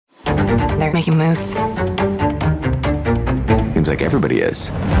They're making moves. Seems like everybody is.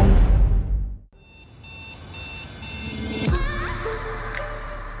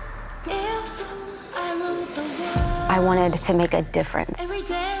 I wanted to make a difference. Every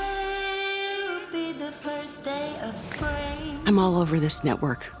day will be the first day of spring. I'm all over this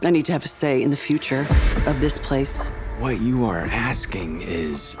network. I need to have a say in the future of this place. What you are asking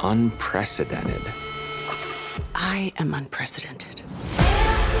is unprecedented. I am unprecedented.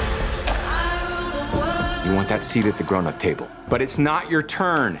 You want that seat at the grown-up table. But it's not your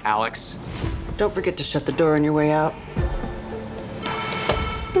turn, Alex. Don't forget to shut the door on your way out.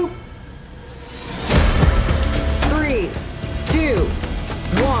 Boop. 3, 2,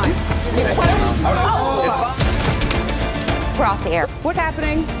 1. We're off the air. What's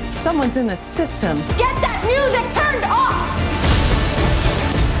happening? Someone's in the system. Get that music turned off!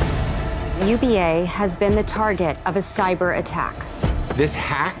 UBA has been the target of a cyber attack. This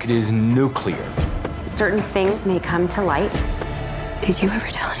hack is nuclear. Certain things may come to light. Did you ever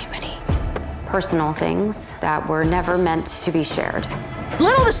tell anybody? Personal things that were never meant to be shared.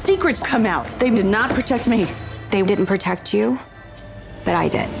 Let all the secrets come out. They did not protect me. They didn't protect you, but I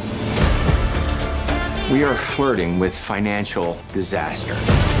did. We are flirting with financial disaster.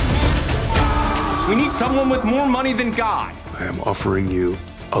 We need someone with more money than God. I am offering you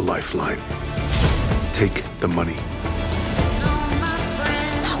a lifeline. Take the money.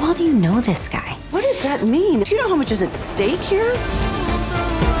 How well do you know this guy? What does that mean? Do you know how much is at stake here?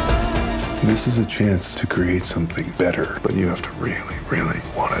 This is a chance to create something better, but you have to really, really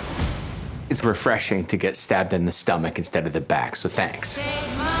want it. It's refreshing to get stabbed in the stomach instead of the back, so thanks.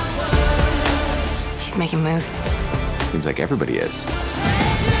 He's making moves. Seems like everybody is.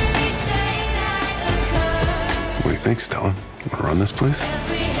 What do you think, Stella? Want to run this place?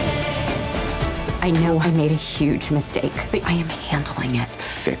 I know I made a huge mistake, but I am handling it.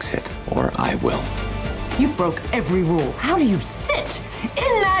 Fix it, or I will. You broke every rule. How do you sit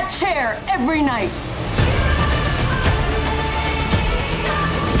in that chair every night?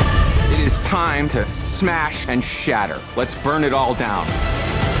 It is time to smash and shatter. Let's burn it all down.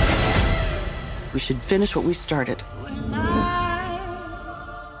 We should finish what we started. We're not